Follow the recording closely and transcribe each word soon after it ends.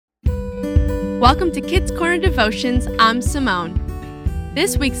Welcome to Kids Corner Devotions. I'm Simone.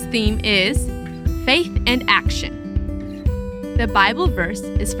 This week's theme is Faith and Action. The Bible verse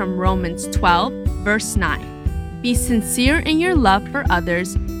is from Romans 12, verse 9. Be sincere in your love for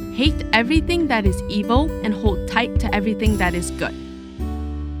others, hate everything that is evil, and hold tight to everything that is good.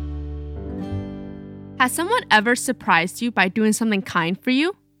 Has someone ever surprised you by doing something kind for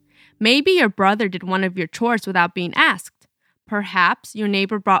you? Maybe your brother did one of your chores without being asked. Perhaps your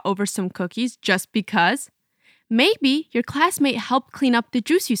neighbor brought over some cookies just because. Maybe your classmate helped clean up the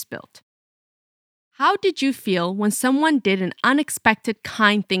juice you spilled. How did you feel when someone did an unexpected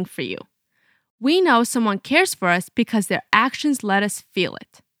kind thing for you? We know someone cares for us because their actions let us feel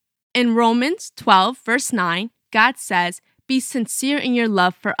it. In Romans 12, verse 9, God says, "Be sincere in your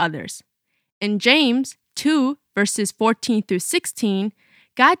love for others." In James 2, verses 14 through 16,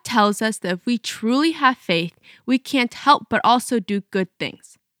 God tells us that if we truly have faith, we can't help but also do good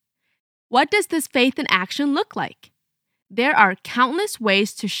things. What does this faith in action look like? There are countless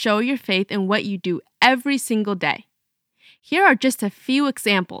ways to show your faith in what you do every single day. Here are just a few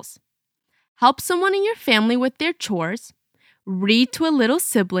examples. Help someone in your family with their chores, read to a little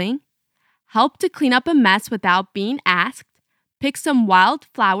sibling, help to clean up a mess without being asked, pick some wild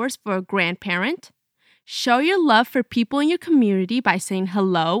flowers for a grandparent, show your love for people in your community by saying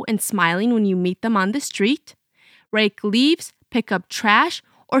hello and smiling when you meet them on the street, rake leaves, pick up trash,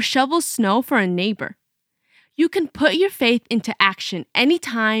 or shovel snow for a neighbor. You can put your faith into action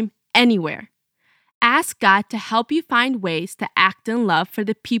anytime, anywhere. Ask God to help you find ways to act in love for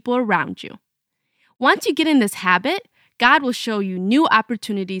the people around you. Once you get in this habit, God will show you new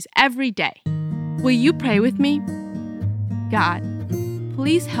opportunities every day. Will you pray with me? God,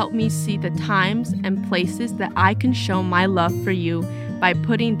 please help me see the times and places that I can show my love for you by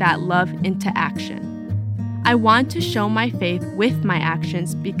putting that love into action. I want to show my faith with my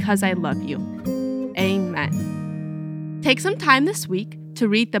actions because I love you. Amen. Take some time this week to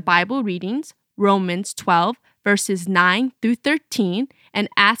read the Bible readings, Romans 12, verses 9 through 13, and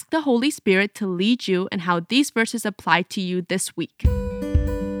ask the Holy Spirit to lead you in how these verses apply to you this week.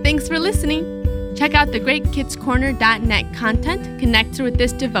 Thanks for listening. Check out the GreatKidsCorner.net content connected with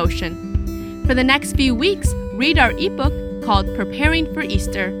this devotion. For the next few weeks, read our ebook called Preparing for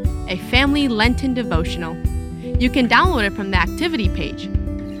Easter, a family Lenten devotional. You can download it from the activity page.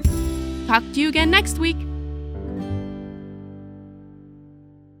 Talk to you again next week.